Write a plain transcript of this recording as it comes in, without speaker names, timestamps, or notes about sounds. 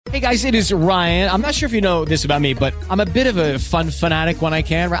Hey guys, it is Ryan. I'm not sure if you know this about me, but I'm a bit of a fun fanatic when I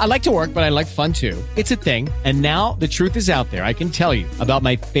can. I like to work, but I like fun too. It's a thing. And now the truth is out there. I can tell you about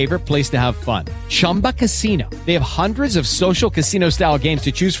my favorite place to have fun. Chumba Casino. They have hundreds of social casino style games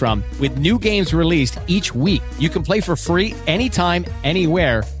to choose from with new games released each week. You can play for free anytime,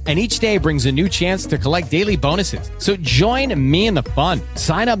 anywhere. And each day brings a new chance to collect daily bonuses. So join me in the fun.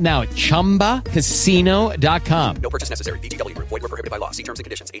 Sign up now at ChumbaCasino.com. No purchase necessary. VGW. Void where prohibited by law. See terms and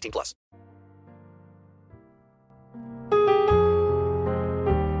conditions. 18 plus.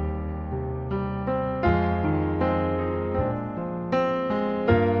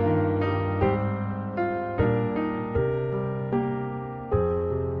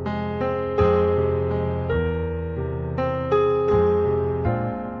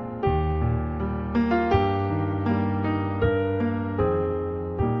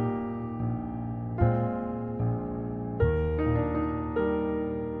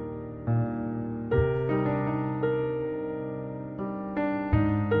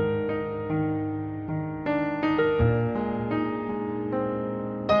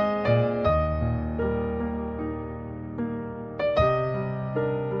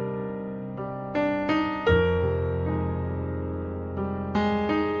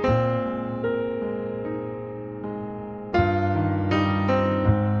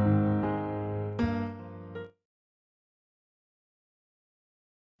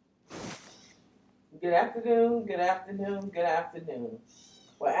 Good afternoon, good afternoon, good afternoon.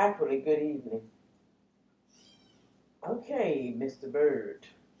 Well, actually, good evening. Okay, Mr. Bird.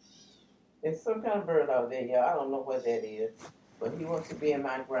 There's some kind of bird out there, y'all. I don't know what that is, but he wants to be in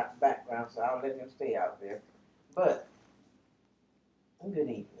my background, so I'll let him stay out there. But, good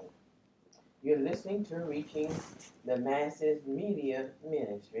evening. You're listening to Reaching the Masses Media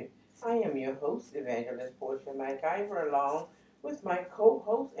Ministry. I am your host, Evangelist Portia McIver, along with my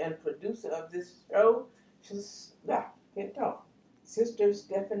co-host and producer of this show, can't talk, Sister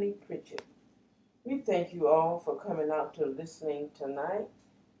Stephanie Pritchett. We thank you all for coming out to listen tonight.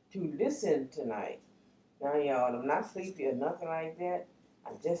 Now, y'all, I'm not sleepy or nothing like that.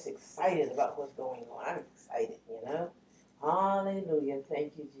 I'm just excited about what's going on. I'm excited, you know. Hallelujah.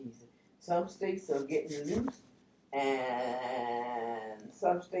 Thank you, Jesus. Some states are getting loose, and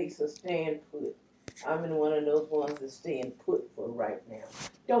some states are staying put. I'm in one of those ones that's staying put for right now.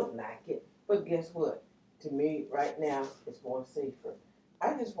 Don't like it, but guess what? To me, right now, it's more safer.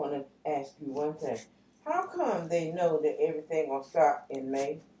 I just want to ask you one thing. How come they know that everything will start in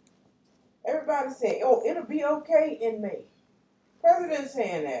May? Everybody's saying, oh, it'll be okay in May. President's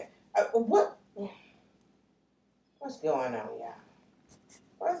saying that. What's going on, y'all?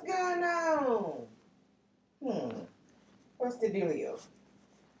 What's going on? What's the dealio?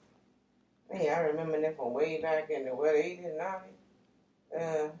 Hey, I remember that from way back in the 80s,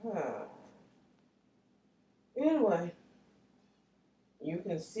 90s. Anyway, you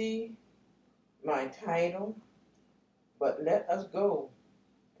can see my title, but let us go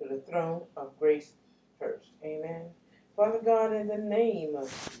to the throne of grace first. Amen. Father God, in the name of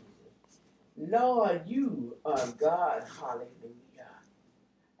Jesus, Lord, you are God. Hallelujah.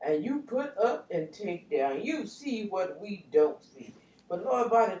 And you put up and take down. You see what we don't see. But Lord,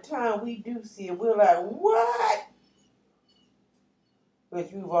 by the time we do see it, we're like, what?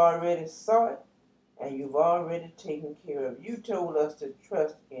 But you've already saw it, and you've already taken care of it. You told us to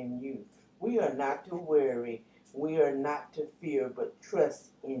trust in you. We are not to worry. We are not to fear, but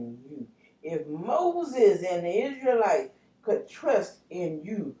trust in you. If Moses and the Israelites could trust in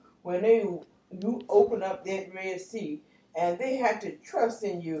you when you open up that Red Sea, and they had to trust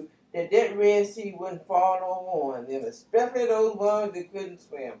in you that Red Sea wouldn't fall over on them, especially those ones that couldn't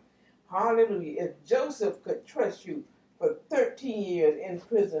swim. Hallelujah. If Joseph could trust you for 13 years in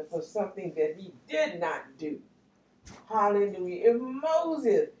prison for something that he did not do. Hallelujah. If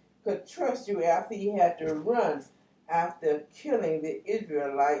Moses could trust you after he had to run after killing the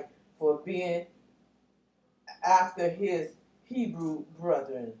Israelite for being after his Hebrew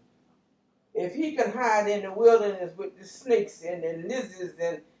brethren. If he could hide in the wilderness with the snakes and the lizards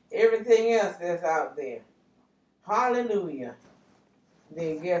and everything else that's out there. Hallelujah.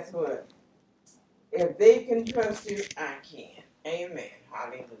 Then guess what? If they can trust you, I can. Amen.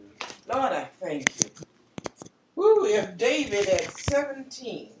 Hallelujah. Lord, I thank you. Woo, if David at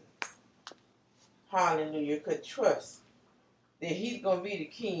 17, hallelujah, could trust that he's going to be the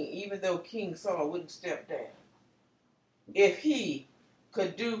king, even though King Saul wouldn't step down. If he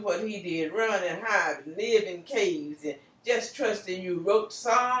could do what he did, run and hide, live in caves, and just trust in you, wrote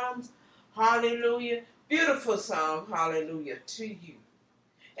Psalms, hallelujah, beautiful Psalm, hallelujah, to you.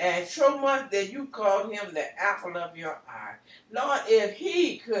 And so much that you called him the apple of your eye. Lord, if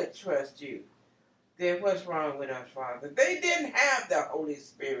he could trust you, then what's wrong with us, Father? They didn't have the Holy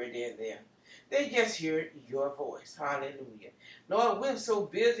Spirit in them. They just heard your voice. Hallelujah. Lord, we're so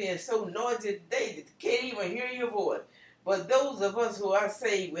busy and so noisy today that they can't even hear your voice. But those of us who are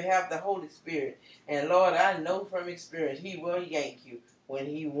saved, we have the Holy Spirit. And Lord, I know from experience, he will yank you when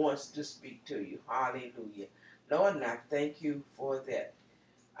he wants to speak to you. Hallelujah. Lord, and I thank you for that.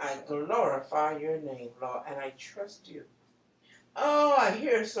 I glorify your name, Lord, and I trust you. Oh, I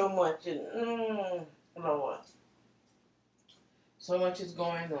hear so much, and Lord, so much is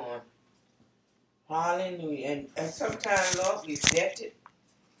going on. Hallelujah. And sometimes, Lord, we set it,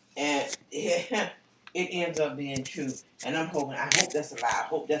 and it ends up being true. And I hope that's a lie. I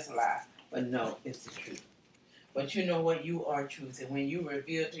hope that's a lie. But no, it's the truth. But you know what? You are truth. And when you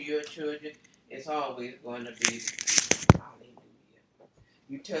reveal to your children, it's always going to be hallelujah.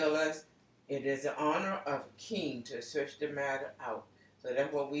 You tell us it is the honor of a king to search the matter out. So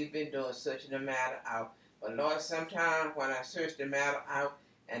that's what we've been doing, searching the matter out. But Lord, sometimes when I search the matter out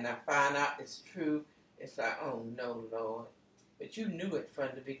and I find out it's true, it's like, oh no, Lord. But you knew it from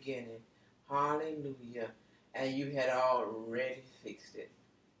the beginning. Hallelujah. And you had already fixed it.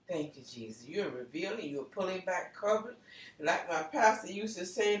 Thank you, Jesus. You're revealing, you're pulling back covers. Like my pastor used to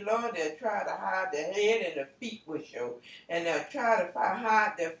say, Lord, they'll try to hide the head and the feet will show. And they'll try to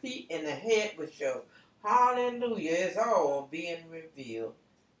hide their feet and the head will show. Hallelujah. It's all being revealed.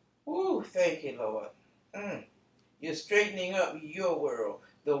 Woo, thank you, Lord. You're straightening up your world,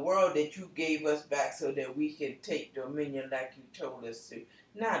 the world that you gave us back so that we can take dominion like you told us to.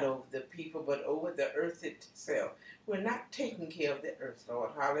 Not over the people, but over the earth itself. We're not taking care of the earth,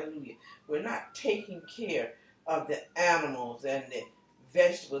 Lord. Hallelujah. We're not taking care of the animals and the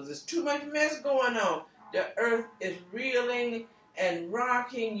vegetables. There's too much mess going on. The earth is reeling and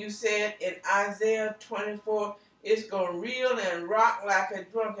rocking. You said in Isaiah 24, it's going to reel and rock like a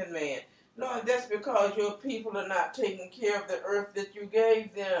drunken man. Lord, that's because your people are not taking care of the earth that you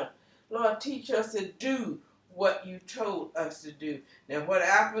gave them. Lord, teach us to do what you told us to do. Now, what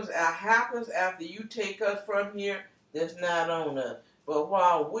happens after you take us from here, that's not on us. But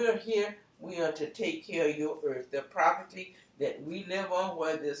while we're here, we are to take care of your earth, the property that we live on,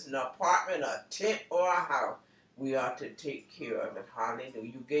 whether it's an apartment, a tent, or a house. We are to take care of it.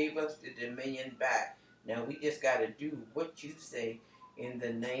 Hallelujah. You gave us the dominion back. Now, we just got to do what you say. In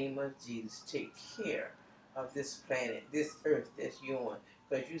the name of Jesus, take care of this planet, this earth that's yours.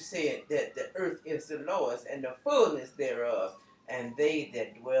 Because you said that the earth is the Lord's and the fullness thereof, and they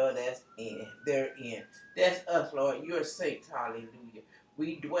that dwell therein. That's us, Lord. You're saints, hallelujah.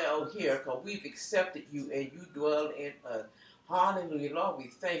 We dwell here because we've accepted you and you dwell in us. Hallelujah, Lord, we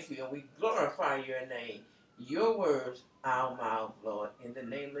thank you and we glorify your name. Your words, our mouth, Lord. In the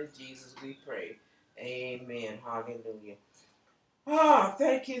name of Jesus we pray. Amen. Hallelujah. Oh,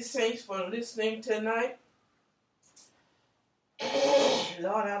 thank you, saints, for listening tonight.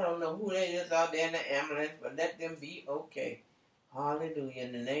 Lord, I don't know who that is out there in the ambulance, but let them be okay. Hallelujah.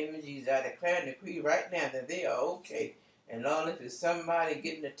 In the name of Jesus, I declare and decree right now that they are okay. And Lord, if it's somebody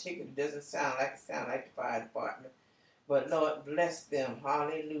getting a ticket, it doesn't sound like the fire department. But Lord, bless them.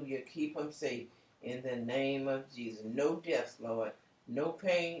 Hallelujah. Keep them safe. In the name of Jesus. No deaths, Lord. No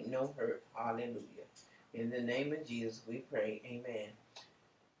pain, no hurt. Hallelujah. In the name of Jesus, we pray. Amen.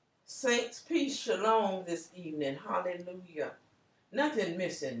 Saints, peace, shalom this evening. Hallelujah. Nothing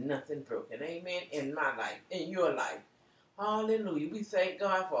missing, nothing broken. Amen. In my life, in your life. Hallelujah. We thank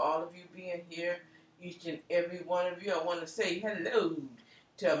God for all of you being here, each and every one of you. I want to say hello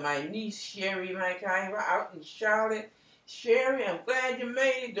to my niece, Sherry McIver, out in Charlotte. Sherry, I'm glad you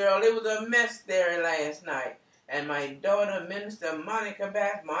made it, girl. It was a mess there last night. And my daughter, Minister Monica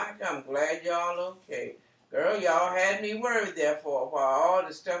Bass. Monica, I'm glad y'all okay. Girl, y'all had me worried there for a while. All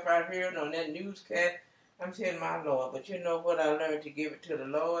the stuff I heard on that newscast, I'm saying, my Lord. But you know what? I learned to give it to the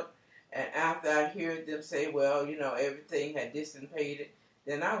Lord. And after I heard them say, well, you know, everything had dissipated,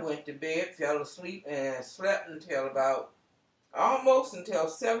 then I went to bed, fell asleep, and slept almost until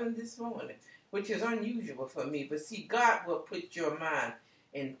 7 this morning, which is unusual for me. But see, God will put your mind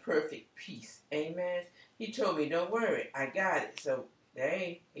in perfect peace. Amen. He told me, don't worry, I got it. So,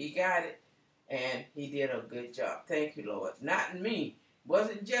 hey, he got it. And he did a good job. Thank you, Lord. Not me.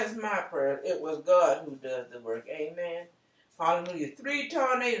 Wasn't just my prayer. It was God who does the work. Amen. Hallelujah. 3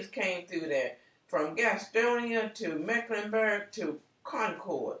 tornadoes came through there. From Gastonia to Mecklenburg to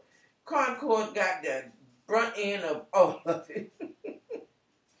Concord. Concord got the brunt end of all of it.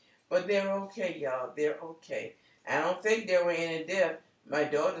 But they're okay, y'all. They're okay. I don't think there were any deaths. My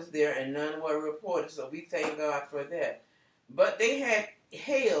daughter's there and none were reported. So we thank God for that. But they had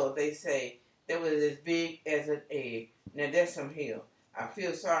hail, they say, that was as big as an egg. Now that's some hail. I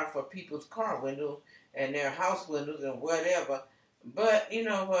feel sorry for people's car windows and their house windows and whatever. But you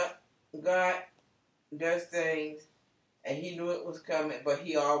know what? God does things, and He knew it was coming, but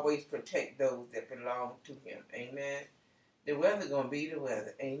He always protect those that belong to Him. Amen. The weather gonna be the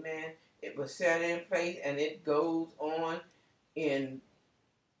weather. Amen. It was set in place, and it goes on in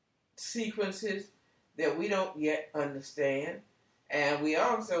sequences that we don't yet understand. And we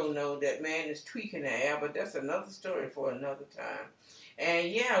also know that man is tweaking the air, but that's another story for another time. And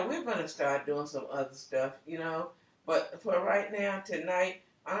yeah, we're going to start doing some other stuff, you know. But for right now, tonight,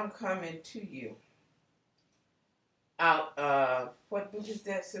 I'm coming to you out of, what book is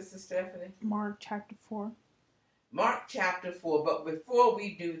that, Sister Stephanie? Mark chapter 4. Mark chapter 4. But before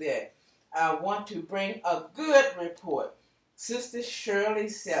we do that, I want to bring a good report. Sister Shirley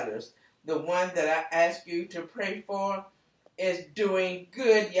Sellers, the one that I asked you to pray for, is doing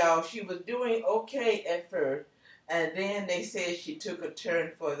good, y'all. She was doing okay at first, and then they said she took a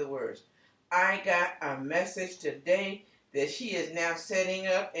turn for the worse. I got a message today that she is now setting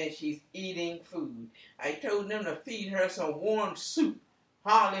up and she's eating food. I told them to feed her some warm soup.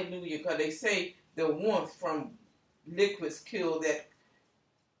 Hallelujah, because they say the warmth from liquids kill that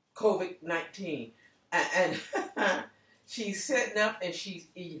COVID-19. And she's setting up and she's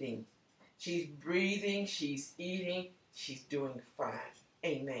eating. She's breathing, she's eating, she's doing fine.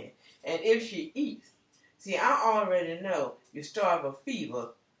 Amen. And if she eats, see, I already know you starve a fever,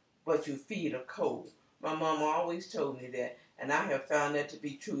 but you feed a cold. My mama always told me that, and I have found that to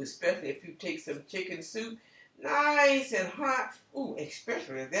be true, especially if you take some chicken soup, nice and hot. Ooh,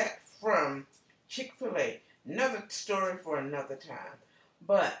 especially that from Chick-fil-A. Another story for another time.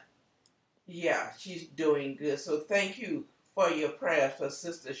 But, yeah, she's doing good. So thank you for your prayers for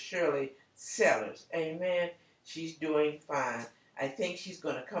Sister Shirley Sellers. Amen. She's doing fine. I think she's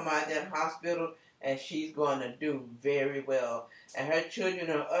going to come out of that hospital and she's going to do very well. And her children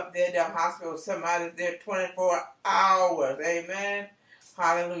are up there in the hospital. Somebody's there 24 hours. Amen.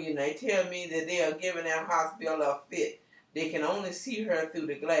 Hallelujah. And they tell me that they are giving that hospital a fit. They can only see her through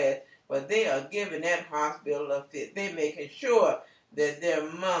the glass, but they are giving that hospital a fit. They're making sure that their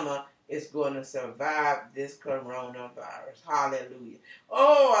mama is going to survive this coronavirus. Hallelujah.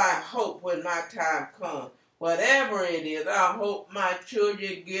 Oh, I hope when my time comes, whatever it is, I hope my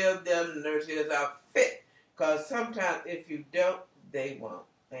children give them nurses a fit. Because sometimes if you don't, they won't.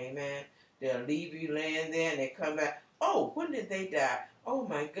 Amen. They'll leave you laying there and they come back. Oh, when did they die? Oh,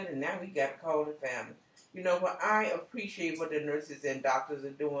 my goodness, now we got to call the family. You know what? I appreciate what the nurses and doctors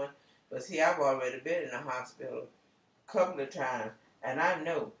are doing. But see, I've already been in the hospital a couple of times. And I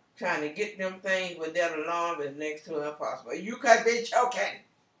know trying to get them things with that alarm is next to impossible. You could be choking.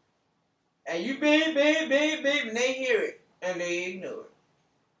 And you beep, beep, beep, beep, and they hear it. And they ignore it.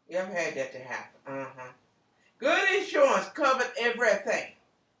 You ever had that to happen? Good insurance covered everything.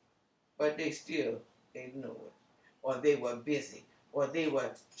 But they still ignore it. Or they were busy. Or they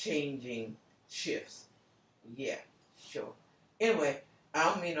were changing shifts. Yeah, sure. Anyway, I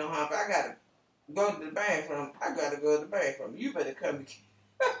don't mean no harm. If I got to go to the bathroom, I got to go to the bathroom. You better come.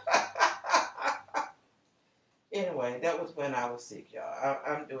 Anyway, that was when I was sick, y'all.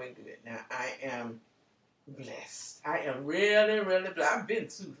 I'm doing good now. I am blessed. I am really, really blessed. I've been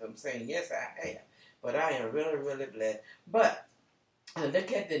through some saying, yes, I have. But I am really, really blessed. But I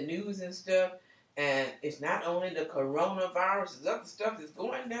look at the news and stuff, and it's not only the coronavirus, there's other stuff that's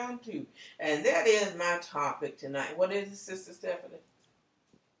going down too. And that is my topic tonight. What is it, Sister Stephanie?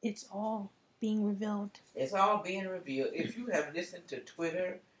 It's all being revealed. It's all being revealed. If you have listened to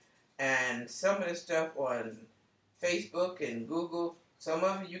Twitter and some of the stuff on Facebook and Google, some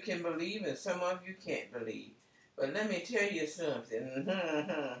of it you can believe and some of you can't believe. But let me tell you something.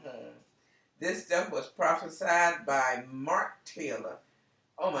 This stuff was prophesied by Mark Taylor.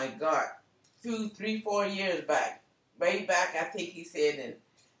 Oh my God. 3-4 years back. Way back, I think he said in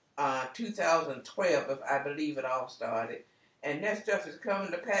 2012, if I believe it all started. And that stuff is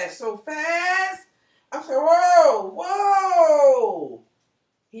coming to pass so fast. I said, whoa.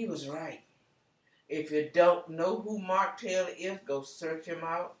 He was right. If you don't know who Mark Taylor is, go search him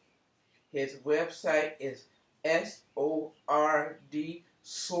out. His website is SORD,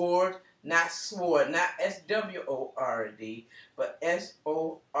 sword, not sword, not SWORD, but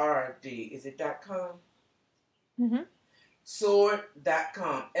SORD. Is it .com? Mm-hmm.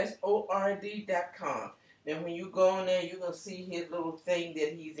 Sword.com, SORD.com. Then when you go on there, you're going to see his little thing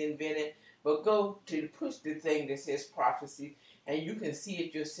that he's invented. But go to push the thing that says prophecy, and you can see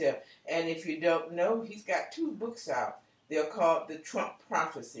it yourself. And if you don't know, he's got 2 books out. They're called The Trump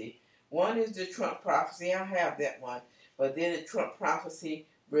Prophecy. One is The Trump Prophecy. I have that one. But then the Trump prophecy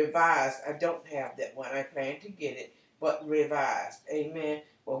revised. I don't have that one. I plan to get it, but revised. Amen.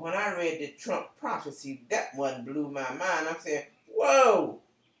 But when I read the Trump prophecy, that one blew my mind. I'm saying, whoa,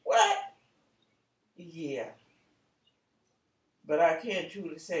 what? Yeah. But I can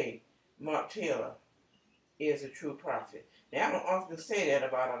truly say Mark Taylor is a true prophet. Now, I don't often say that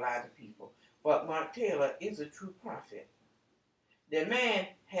about a lot of people, but Mark Taylor is a true prophet. The man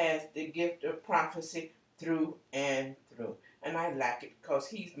has the gift of prophecy through and through. And I like it because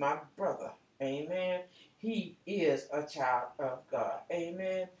he's my brother. Amen. He is a child of God.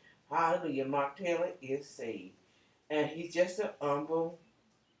 Amen. Hallelujah. Mark Taylor is saved. And he's just an humble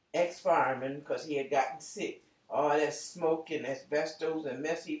ex-fireman because he had gotten sick. All that smoke and asbestos and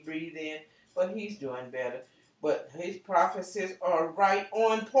mess he breathed in. But he's doing better. But his prophecies are right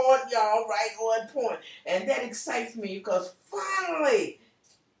on point, y'all. Right on point. And that excites me because finally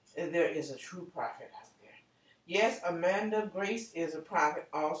there is a true prophet out there. Yes, Amanda Grace is a prophet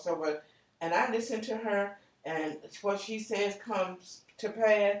also, and I listen to her, and what she says comes to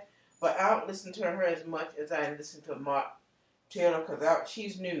pass, but I don't listen to her as much as I listen to Mark Taylor because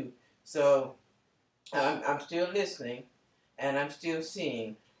she's new. So I'm still listening, and I'm still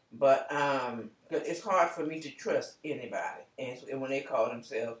seeing, but it's hard for me to trust anybody, and when they call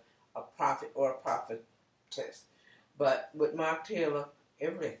themselves a prophet or a prophetess. But with Mark Taylor,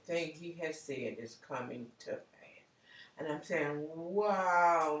 everything he has said is coming to pass. And I'm saying,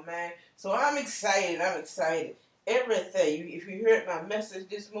 wow, man. So I'm excited. Everything. If you heard my message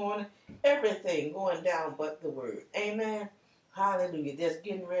this morning, everything going down but the word. Amen. Hallelujah. There's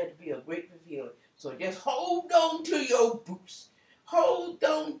getting ready to be a great reveal. So just hold on to your boots. Hold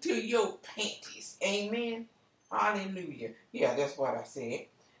on to your panties. Amen. Hallelujah. Yeah, that's what I said.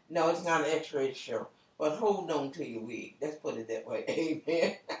 No, it's not an X-rated show. But hold on to your wig. Let's put it that way.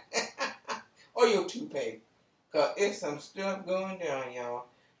 Amen. Or your toupee. Because it's some stuff going down, y'all.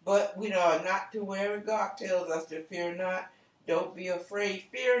 But we are not to worry. God tells us to fear not. Don't be afraid.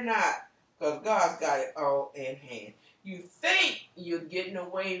 Fear not. Because God's got it all in hand. You think you're getting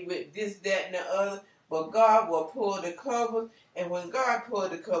away with this, that, and the other. But God will pull the covers. And when God pulls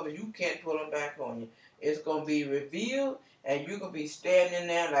the covers, you can't pull them back on you. It's going to be revealed. And you're going to be standing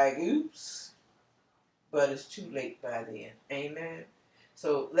there like, oops. But it's too late by then. Amen.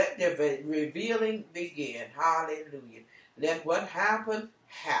 So let the revealing begin. Hallelujah. Let what happened,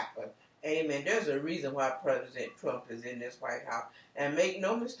 happen. Amen. There's a reason why President Trump is in this White House. And make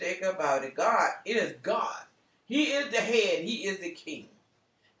no mistake about it. God is God. He is the head. He is the king.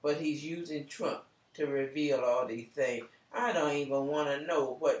 But he's using Trump to reveal all these things. I don't even want to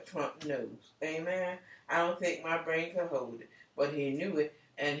know what Trump knows. Amen. I don't think my brain can hold it. But he knew it.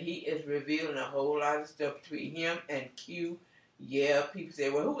 And he is revealing a whole lot of stuff between him and Q. Yeah, people say,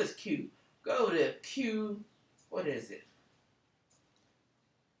 well, who is Q? Go to Q. What is it?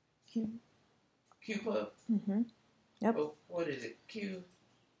 QPub? Mm-hmm. Yep. Oh, what is it?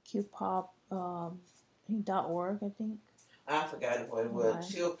 QPop, .org, I think. I forgot what it was. Right.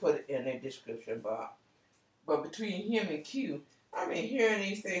 She'll put it in the description box. But between him and Q, I've been hearing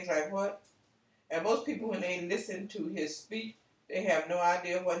these things like what? And most people, when they listen to his speech, they have no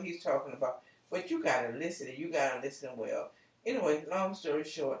idea what he's talking about. But you got to listen, and you got to listen well. Anyway, long story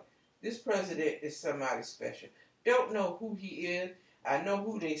short, this president is somebody special. Don't know who he is. I know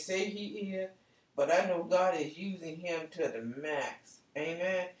who they say he is. But I know God is using him to the max.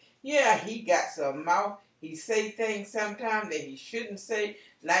 Amen. Yeah, he got some mouth. He say things sometimes that he shouldn't say.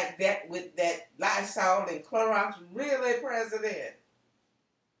 Like that with that Lysol and Clorox. Really, President?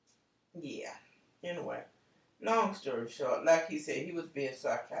 Yeah. Anyway. Long story short, like he said, he was being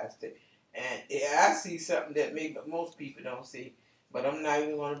sarcastic. And yeah, I see something that maybe most people don't see. But I'm not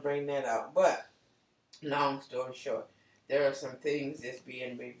even going to bring that out. But, long story short, there are some things that's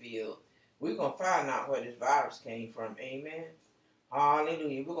being revealed. We're going to find out where this virus came from. Amen.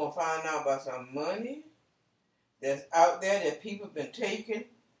 Hallelujah. We're going to find out about some money that's out there that people have been taking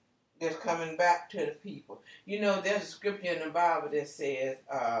that's coming back to the people. You know, there's a scripture in the Bible that says,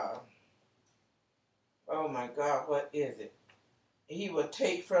 oh my God, what is it? He will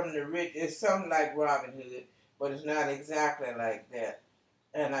take from the rich. It's something like Robin Hood, but it's not exactly like that.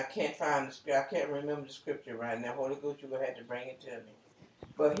 And I can't find the scripture. I can't remember the scripture right now. Holy Ghost, you're going to have to bring it to me.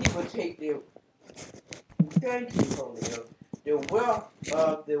 But he will take thank you, Holy Ghost, the wealth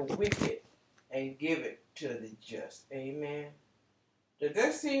of the wicked and give it to the just. Amen. Does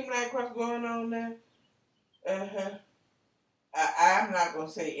that seem like what's going on there? Uh-huh. I'm not going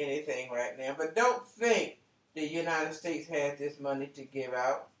to say anything right now, but don't think the United States has this money to give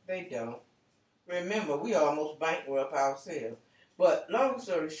out. They don't. Remember, we almost bankrupt ourselves. But long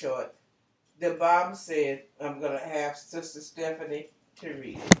story short, the Bible said. I'm going to have Sister Stephanie to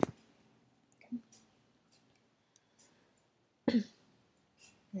read it.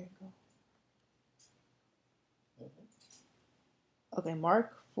 There you go. Okay,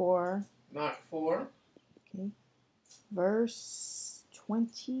 Mark 4. Mark 4. Okay. Verse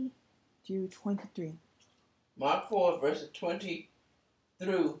 20 through 23. Mark 4, verses 20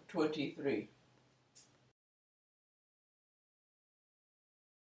 through 23.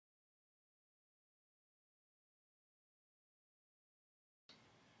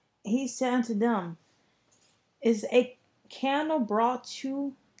 He said unto them, Is a candle brought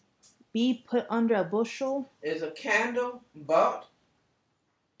to be put under a bushel? Is a candle bought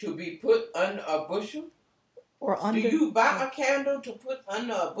to be put under a bushel? Or under, Do you buy a candle to put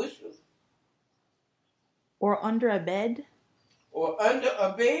under a bushel? or under a bed? Or under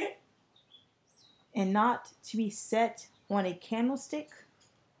a bed? And not to be set on a candlestick?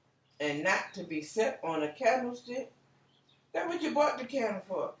 And not to be set on a candlestick? That's what you bought the candle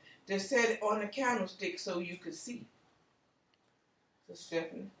for. To set it on a candlestick so you could see. So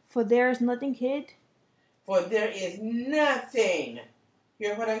Stephanie. For there is nothing hid. For there is nothing.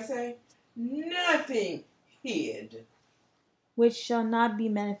 Hear what I say? Nothing hid. Which shall not be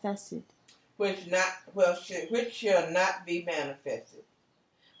manifested. Which shall not be manifested.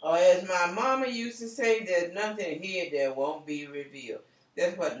 Or as my mama used to say, there's nothing hid that won't be revealed.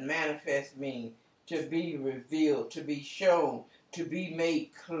 That's what manifest means. To be revealed, to be shown, to be made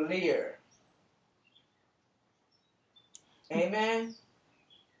clear. Amen?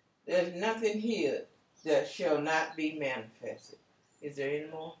 There's nothing hid that shall not be manifested. Is there any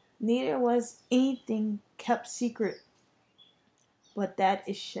more? Neither was anything kept secret, but that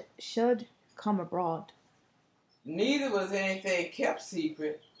it should come abroad. Neither was anything kept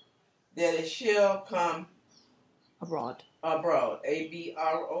secret, that it shall come Abroad. abroad.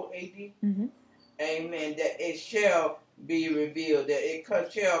 A-B-R-O-A-D. Mm-hmm. Amen. That it shall be revealed, that it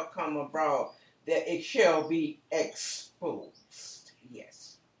shall come abroad, that it shall be exposed.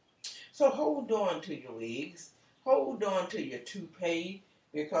 Yes. So hold on to your wigs. Hold on to your toupee,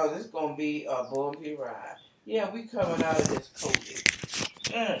 because it's going to be a bumpy ride. Yeah, we coming out of this COVID.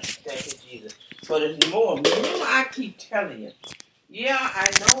 Thank you, Jesus. But it's more. Remember, I keep telling you. Yeah, I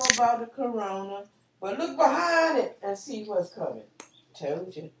know about the corona, but look behind it and see what's coming.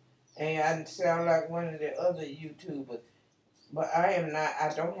 Told you. And I sound like one of the other YouTubers. But I am not.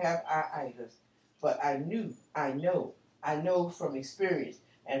 I don't have itis. But I know from experience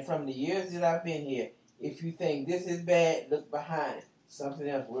and from the years that I've been here, if you think this is bad, look behind it. Something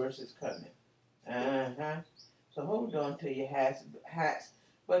else worse is coming. So hold on to your hats.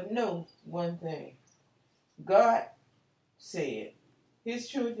 But know one thing. God said, His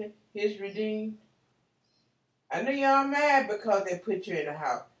children, His redeemed. I know y'all mad because they put you in a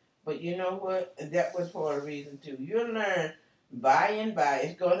house. But you know what? That was for a reason too. You'll learn by and by.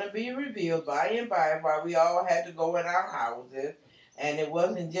 It's going to be revealed by and by why we all had to go in our houses. And it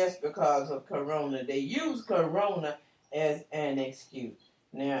wasn't just because of corona. They used corona as an excuse.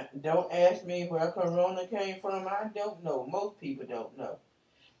 Now, don't ask me where corona came from. I don't know. Most people don't know.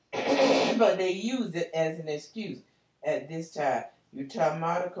 But they used it as an excuse at this time. You talking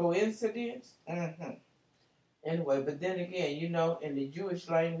about a coincidence? Anyway, but then again, you know, in the Jewish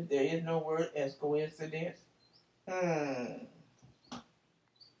language, there is no word as coincidence.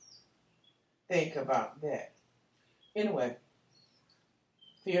 Think about that. Anyway,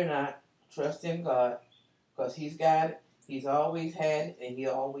 fear not. Trust in God, because He's got it. He's always had it, and He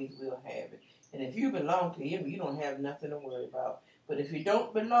always will have it. And if you belong to Him, you don't have nothing to worry about. But if you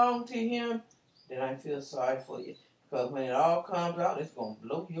don't belong to Him, then I feel sorry for you. Because when it all comes out, it's going to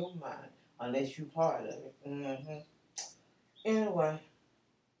blow your mind, unless you're part of it. Anyway,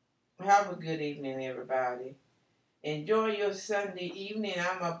 have a good evening, everybody. Enjoy your Sunday evening.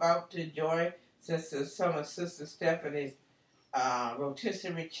 I'm about to enjoy some of Sister Stephanie's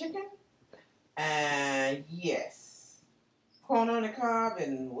rotisserie chicken. And yes, corn on the cob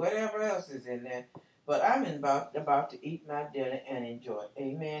and whatever else is in there. But I'm about to eat my dinner and enjoy it.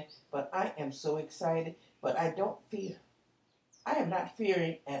 Amen. But I am so excited. But I don't fear. I am not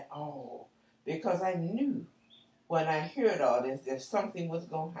fearing at all. Because I knew when I heard all this that something was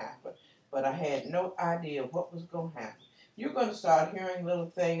going to happen. But I had no idea what was going to happen. You're going to start hearing little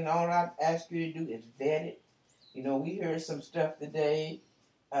things. All I ask you to do is vet it. You know, we heard some stuff today.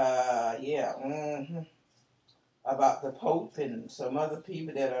 About the Pope and some other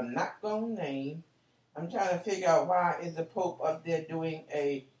people that I'm not going to name. I'm trying to figure out why is the Pope up there doing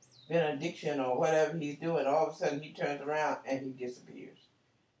a benediction or whatever he's doing. All of a sudden he turns around and he disappears.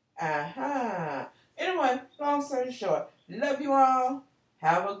 Anyway, long story short, love you all.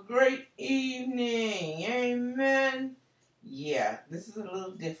 Have a great evening. Amen. Yeah, this is a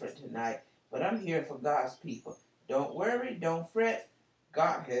little different tonight, but I'm here for God's people. Don't worry, don't fret.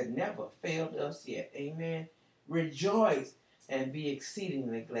 God has never failed us yet. Amen. Rejoice and be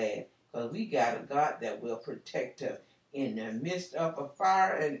exceedingly glad, because we got a God that will protect us in the midst of a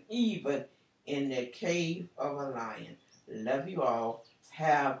fire and even in the cave of a lion. Love you all.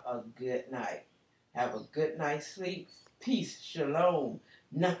 Have a good night. Have a good night's sleep. Peace, shalom.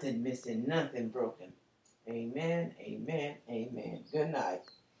 Nothing missing, nothing broken. Amen, amen, amen. Good night.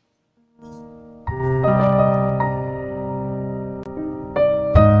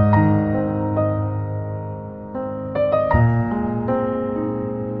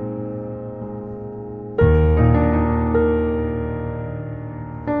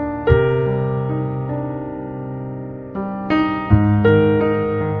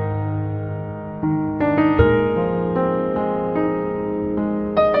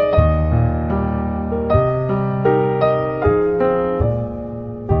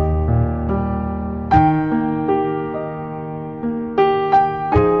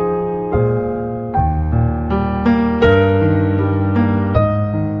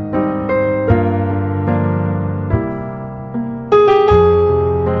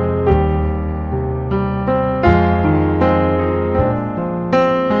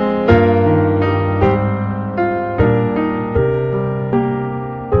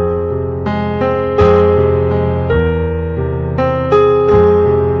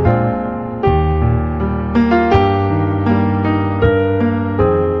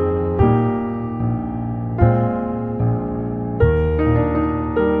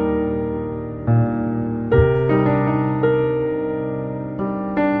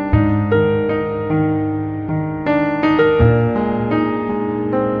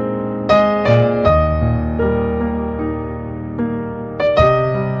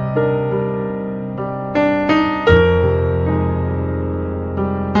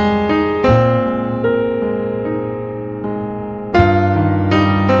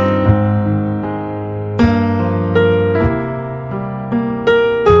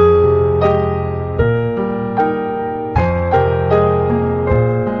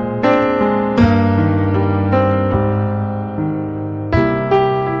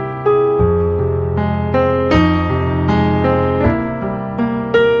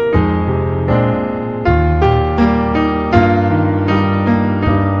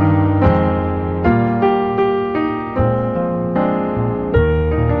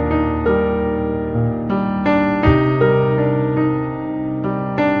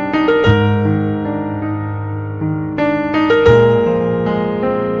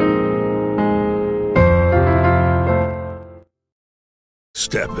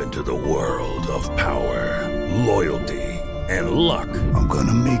 Step into the world of power, loyalty, and luck. I'm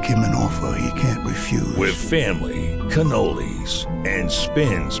gonna make him an offer he can't refuse. With family, cannolis, and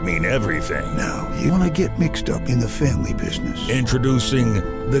spins mean everything. Now, you wanna get mixed up in the family business. Introducing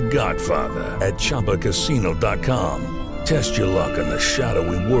The Godfather at ChumbaCasino.com. Test your luck in the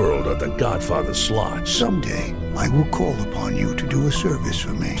shadowy world of The Godfather slot. Someday, I will call upon you to do a service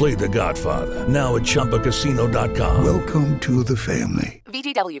for me. Play The Godfather, now at ChumbaCasino.com. Welcome to the family.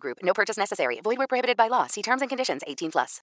 VGW Group. No purchase necessary. Void where prohibited by law. See terms and conditions. 18+.